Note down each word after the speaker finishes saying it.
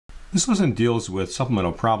This lesson deals with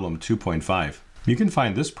Supplemental Problem 2.5. You can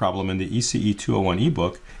find this problem in the ECE201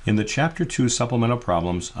 ebook in the Chapter 2 Supplemental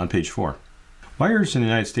Problems on page 4. Wires in the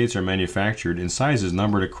United States are manufactured in sizes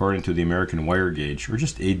numbered according to the American wire gauge, or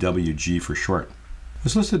just AWG for short.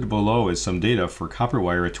 What's listed below is some data for copper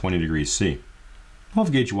wire at 20 degrees C.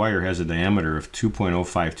 12 gauge wire has a diameter of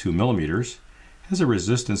 2.052 millimeters, has a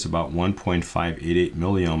resistance about 1.588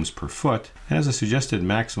 milliohms per foot, and has a suggested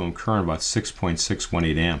maximum current about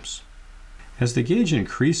 6.618 amps. As the gauge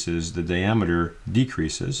increases, the diameter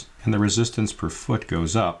decreases, and the resistance per foot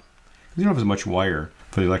goes up, because you don't have as much wire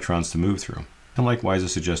for the electrons to move through, and likewise a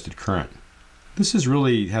suggested current. This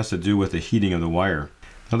really has to do with the heating of the wire.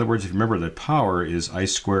 In other words, if you remember that power is I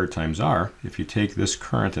squared times R, if you take this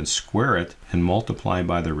current and square it and multiply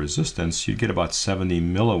by the resistance, you'd get about 70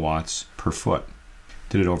 milliwatts per foot.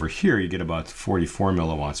 Did it over here, you get about 44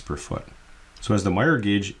 milliwatts per foot. So as the wire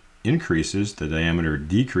gauge increases, the diameter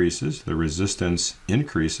decreases, the resistance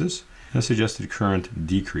increases, and the suggested current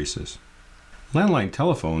decreases. Landline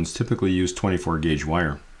telephones typically use 24 gauge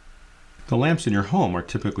wire. The lamps in your home are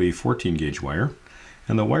typically 14 gauge wire,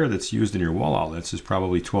 and the wire that's used in your wall outlets is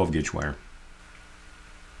probably 12 gauge wire.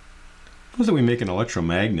 Suppose that we make an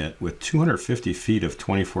electromagnet with 250 feet of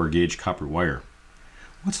 24 gauge copper wire.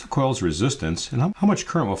 What's the coil's resistance, and how much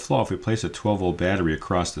current will flow if we place a 12-volt battery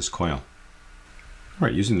across this coil? All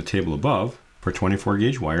right, using the table above, for 24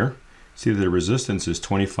 gauge wire, see that the resistance is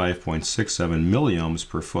 25.67 milliohms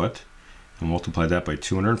per foot, and multiply that by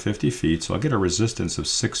 250 feet, so I'll get a resistance of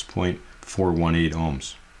 6.418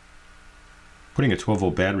 ohms. Putting a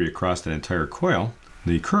 12-volt battery across that entire coil,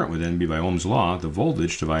 the current would then be, by Ohm's law, the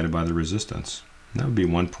voltage divided by the resistance. And that would be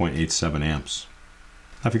 1.87 amps.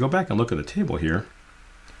 Now if you go back and look at the table here,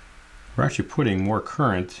 we're actually putting more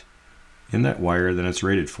current in that wire than it's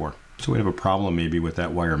rated for. So we have a problem maybe with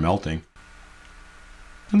that wire melting.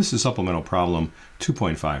 And this is Supplemental Problem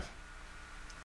 2.5.